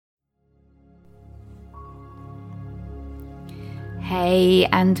Hey,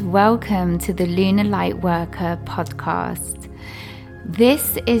 and welcome to the Lunar Lightworker podcast.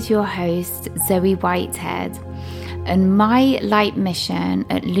 This is your host, Zoe Whitehead, and my light mission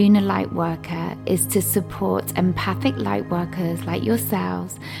at Lunar Lightworker is to support empathic lightworkers like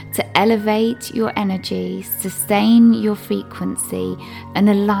yourselves to elevate your energy, sustain your frequency, and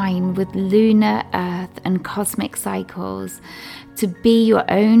align with lunar, earth, and cosmic cycles to be your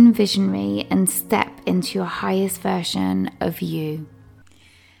own visionary and step into your highest version of you.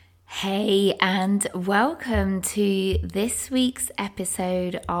 Hey, and welcome to this week's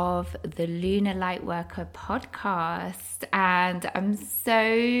episode of the Lunar Lightworker podcast. And I'm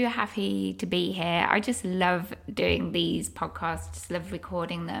so happy to be here. I just love doing these podcasts, just love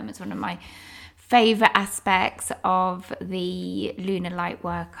recording them. It's one of my favorite aspects of the Lunar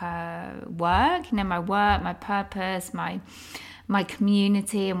Lightworker work. You know, my work, my purpose, my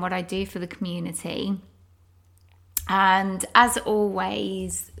community, and what I do for the community. And as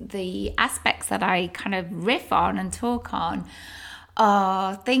always, the aspects that I kind of riff on and talk on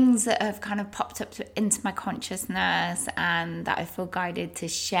are things that have kind of popped up into my consciousness and that I feel guided to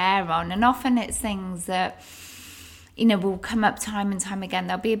share on. And often it's things that, you know, will come up time and time again.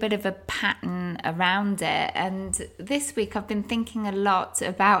 There'll be a bit of a pattern around it. And this week I've been thinking a lot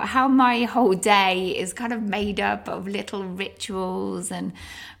about how my whole day is kind of made up of little rituals and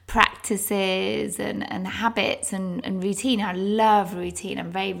practices and habits and routine. I love routine. I'm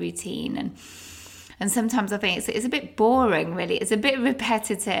very routine. And sometimes I think it's a bit boring, really. It's a bit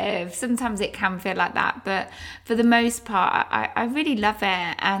repetitive. Sometimes it can feel like that. But for the most part, I really love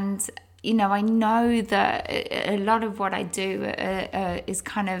it. And you know, I know that a lot of what I do is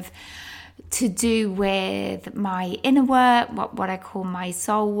kind of to do with my inner work, what I call my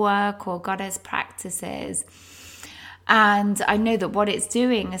soul work or goddess practices. And I know that what it's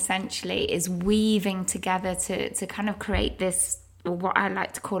doing essentially is weaving together to kind of create this, what I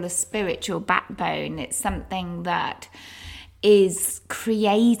like to call a spiritual backbone. It's something that is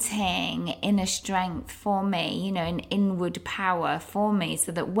creating inner strength for me, you know, an inward power for me,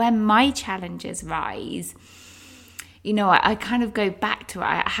 so that when my challenges rise, you know, I kind of go back to it.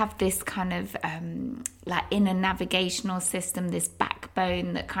 I have this kind of like inner navigational system, this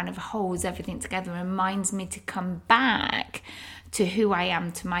backbone that kind of holds everything together and reminds me to come back to who I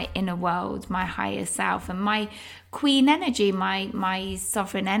am, to my inner world, my higher self, and my queen energy, my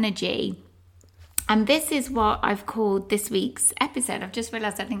sovereign energy. And this is what I've called this week's episode. I've just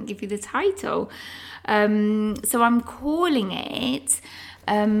realized I didn't give you the title. So I'm calling it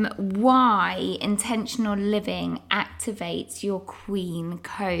Why Intentional Living Activates Your Queen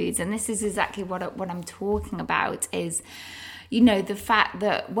Codes. And this is exactly what I'm talking about is, you know, the fact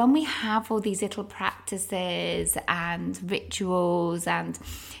that when we have all these little practices and rituals, and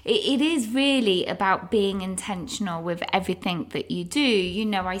it is really about being intentional with everything that you do. You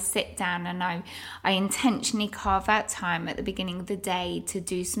know, I sit down and I intentionally carve out time at the beginning of the day to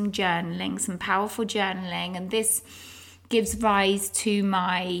do some journaling, some powerful journaling, and this gives rise to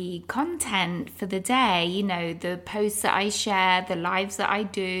my content for the day, you know, the posts that I share, the lives that I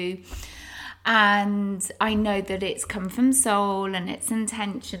do. And I know that it's come from soul and it's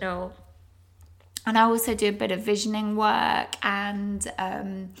intentional. And I also do a bit of visioning work and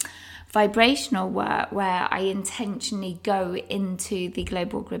vibrational work where I intentionally go into the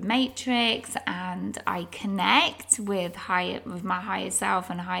global grid matrix and I connect with my higher self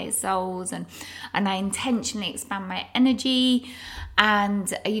and higher souls, and I intentionally expand my energy.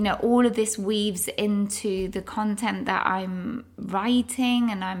 And, you know, all of this weaves into the content that I'm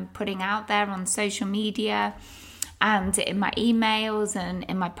writing and I'm putting out there on social media and in my emails and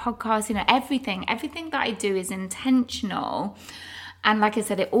in my podcast. You know, everything that I do is intentional. And like I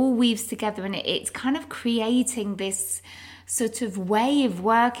said, it all weaves together, and it's kind of creating this sort of way of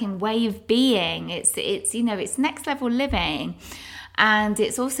working, way of being. It's you know, it's next level living. And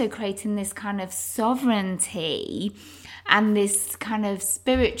it's also creating this kind of sovereignty and this kind of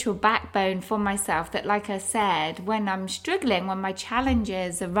spiritual backbone for myself that, like I said, when I'm struggling, when my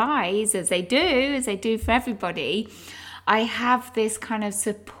challenges arise, as they do for everybody, I have this kind of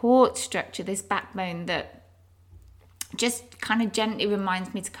support structure, this backbone that just kind of gently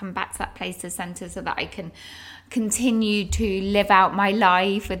reminds me to come back to that place of center so that I can continue to live out my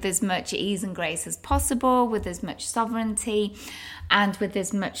life with as much ease and grace as possible, with as much sovereignty and with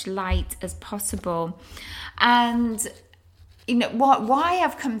as much light as possible. And you know why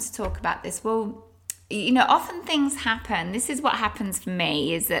I've come to talk about this? Well, you know, often things happen. This is what happens for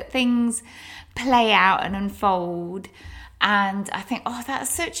me, is that things play out and unfold. And I think, oh, that's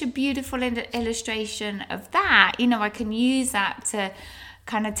such a beautiful illustration of that. You know, I can use that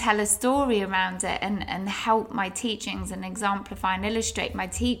kind of tell a story around it and help my teachings and exemplify and illustrate my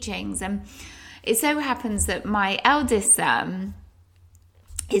teachings. And it so happens that my eldest son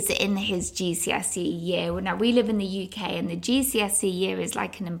is in his GCSE year. Now, we live in the UK, and the GCSE year is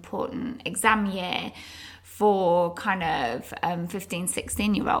like an important exam year for kind of 15,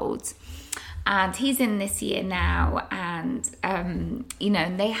 16-year-olds. And he's in this year now, and,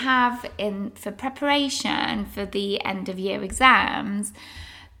 they have for preparation for the end of year exams,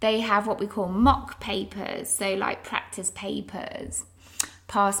 they have what we call mock papers, so like practice papers,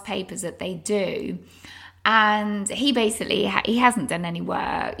 past papers that they do. And he basically, he hasn't done any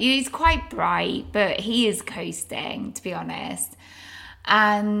work. He's quite bright, but he is coasting, to be honest.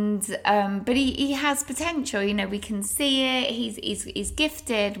 And but he has potential, we can see it. He's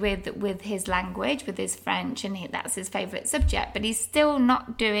gifted with his language, with his French, and that's his favorite subject, but he's still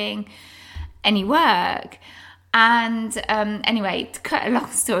not doing any work. And anyway, to cut a long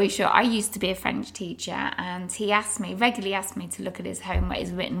story short, I used to be a French teacher, and he regularly asked me to look at his homework,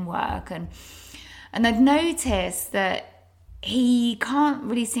 his written work, and I'd noticed that he can't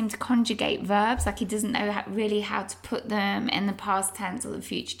really seem to conjugate verbs. Like, he doesn't know really how to put them in the past tense or the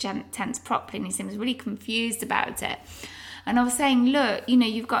future tense properly, and he seems really confused about it. And I was saying, look,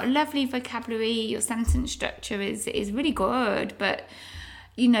 you've got a lovely vocabulary, your sentence structure is really good, but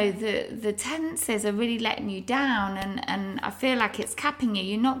the tenses are really letting you down, and I feel like it's capping you.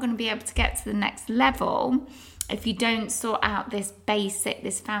 You're not going to be able to get to the next level if you don't sort out this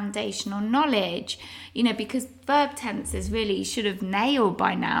foundational knowledge, because verb tenses really should have nailed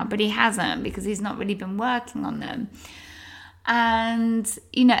by now, but he hasn't, because he's not really been working on them. And,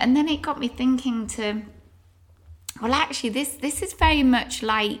 and then it got me thinking well, actually, this is very much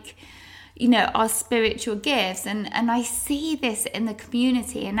like, our spiritual gifts. And I see this in the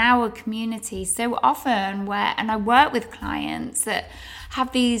community, in our community, so often and I work with clients that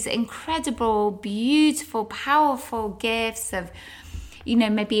have these incredible, beautiful, powerful gifts of,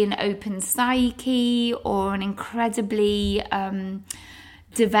 maybe an open psyche or an incredibly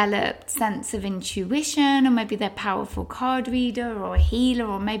developed sense of intuition, or maybe they're a powerful card reader or a healer,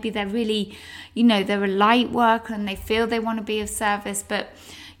 or maybe they're really, they're a light worker and they feel they want to be of service. But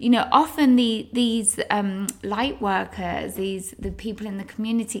often these light workers, the people in the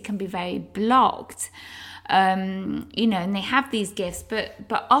community, can be very blocked. And they have these gifts,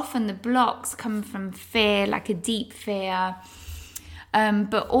 but often the blocks come from fear, like a deep fear,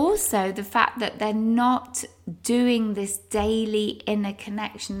 but also the fact that they're not doing this daily inner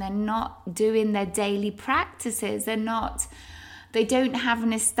connection. They're not doing their daily practices. They don't have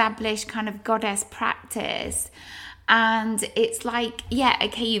an established kind of goddess practice. And it's like, yeah,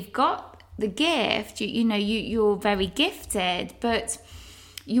 okay, you've got the gift, you're very gifted, but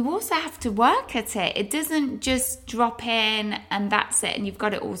you also have to work at it. It doesn't just drop in and that's it, and you've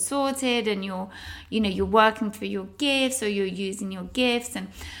got it all sorted, and you're working through your gifts, or you're using your gifts, and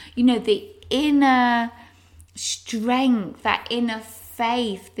the inner strength, that inner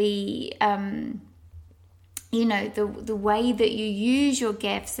faith, the way that you use your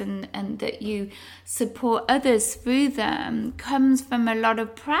gifts and that you support others through them comes from a lot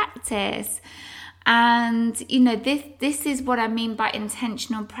of practice. And, this is what I mean by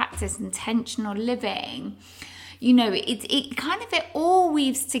intentional practice, intentional living. It all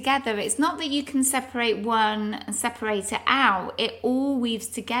weaves together. It's not that you can separate one and separate it out. It all weaves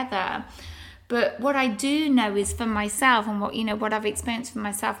together. But what I do know is for myself, and what I've experienced for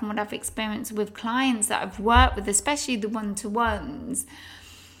myself, and what I've experienced with clients that I've worked with, especially the one-to-ones,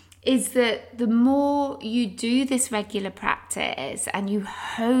 is that the more you do this regular practice and you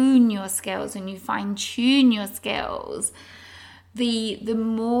hone your skills and you fine-tune your skills, the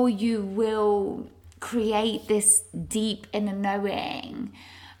more you will create this deep inner knowing,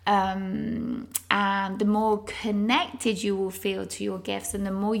 and the more connected you will feel to your gifts, and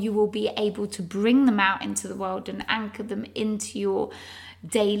the more you will be able to bring them out into the world and anchor them into your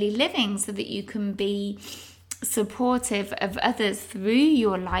daily living, so that you can be supportive of others through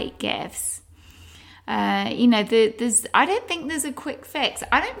your light gifts. I don't think there's a quick fix.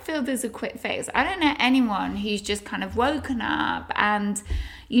 I don't feel there's a quick fix. I don't know anyone who's just kind of woken up and,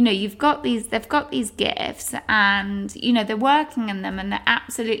 they've got these gifts, and, they're working in them and they're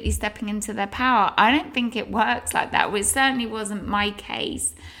absolutely stepping into their power. I don't think it works like that. Well, it certainly wasn't my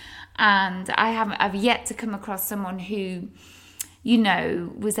case. And I've yet to come across someone who,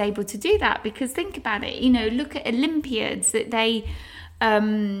 was able to do that. Because think about it, look at Olympiads, that they're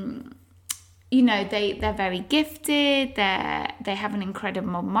very gifted, they have an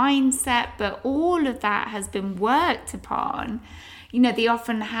incredible mindset, but all of that has been worked upon. They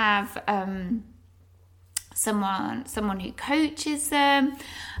often have someone who coaches them,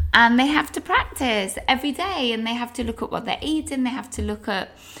 and they have to practice every day, and they have to look at what they're eating. They have to look at,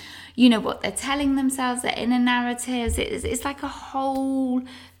 what they're telling themselves, their inner narratives. It's like a whole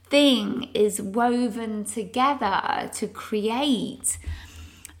thing is woven together to create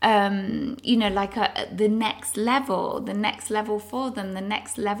the next level for them, the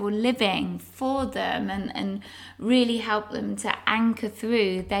next level living for them, and really help them to anchor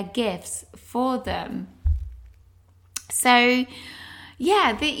through their gifts for them. So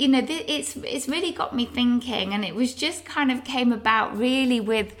yeah, it's really got me thinking, and it was just kind of came about really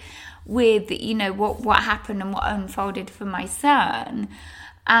with what happened and what unfolded for my son.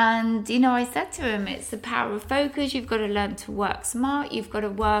 And, I said to him, it's the power of focus. You've got to learn to work smart. You've got to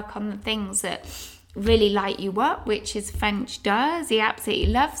work on the things that really light you up, which is French does. He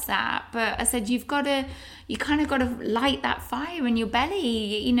absolutely loves that. But I said, you kind of got to light that fire in your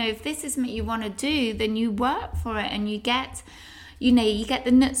belly. If this is what you want to do, then you work for it, and you get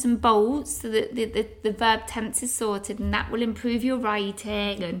the nuts and bolts, so that the verb tense is sorted, and that will improve your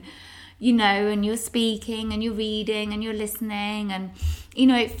writing, and and you're speaking, and you're reading, and you're listening, and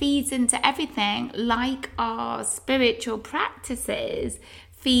it feeds into everything, like our spiritual practices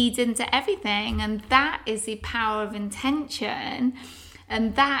feeds into everything. And that is the power of intention,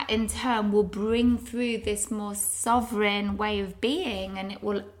 and that in turn will bring through this more sovereign way of being, and it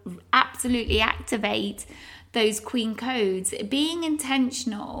will absolutely activate those queen codes. Being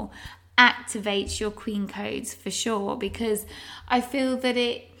intentional activates your queen codes for sure, because I feel that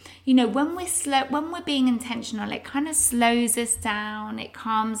it, when we're being intentional, it kind of slows us down, it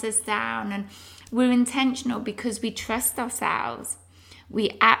calms us down, and we're intentional because we trust ourselves.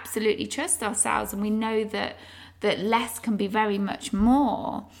 We absolutely trust ourselves, and we know that less can be very much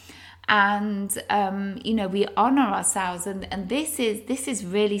more. And we honor ourselves, and this is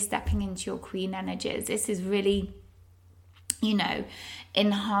really stepping into your queen energies. This is really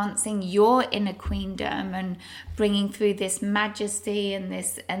enhancing your inner queendom and bringing through this majesty and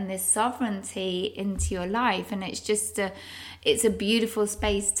this sovereignty into your life. And it's a beautiful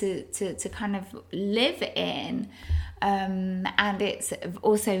space to kind of live in, and it's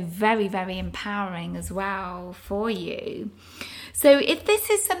also very, very empowering as well for you. So if this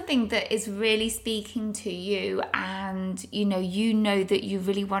is something that is really speaking to you, and you know that you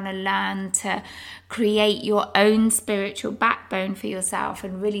really want to learn to create your own spiritual backbone for yourself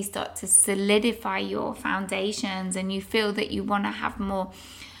and really start to solidify your foundations, and you feel that you want to have more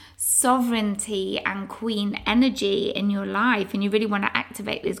sovereignty and queen energy in your life, and you really want to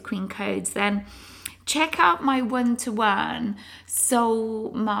activate those queen codes, then check out my one-to-one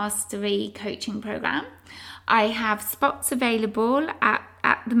soul mastery coaching program. I have spots available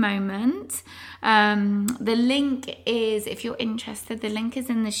at the moment. The link is, if you're interested, the link is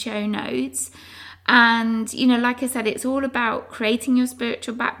in the show notes. And, like I said, it's all about creating your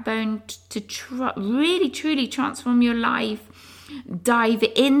spiritual backbone to really, truly transform your life, dive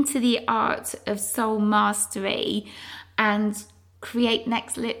into the art of soul mastery, and create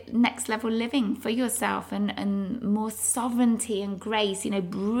next level living for yourself, and more sovereignty and grace,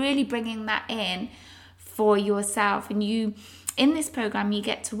 really bringing that in for yourself. And in this program, you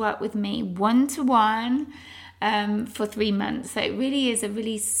get to work with me one-to-one for 3 months. So it really is a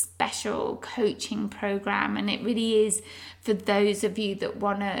really special coaching program, and it really is for those of you that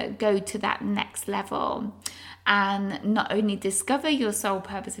want to go to that next level and not only discover your soul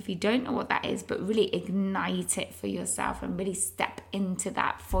purpose if you don't know what that is, but really ignite it for yourself and really step into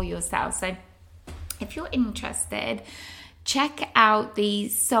that for yourself. So if you're interested, check out the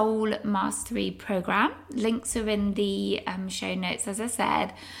Soul Mastery program. Links are in the show notes, as I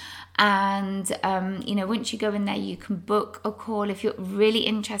said. And, once you go in there, you can book a call if you're really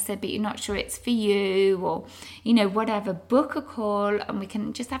interested, but you're not sure it's for you, or, whatever. Book a call, and we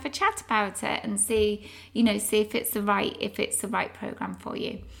can just have a chat about it and see if it's the right program for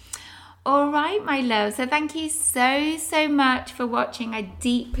you. All right, my love. So thank you so much for watching. I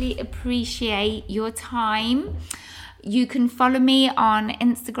deeply appreciate your time. You can follow me on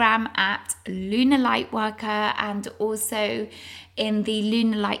Instagram at Lunar Lightworker, and also in the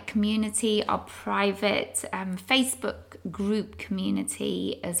Lunar Light community, our private Facebook group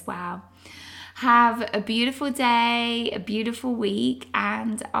community as well. Have a beautiful day, a beautiful week,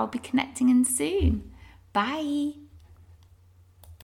 and I'll be connecting in soon. Bye.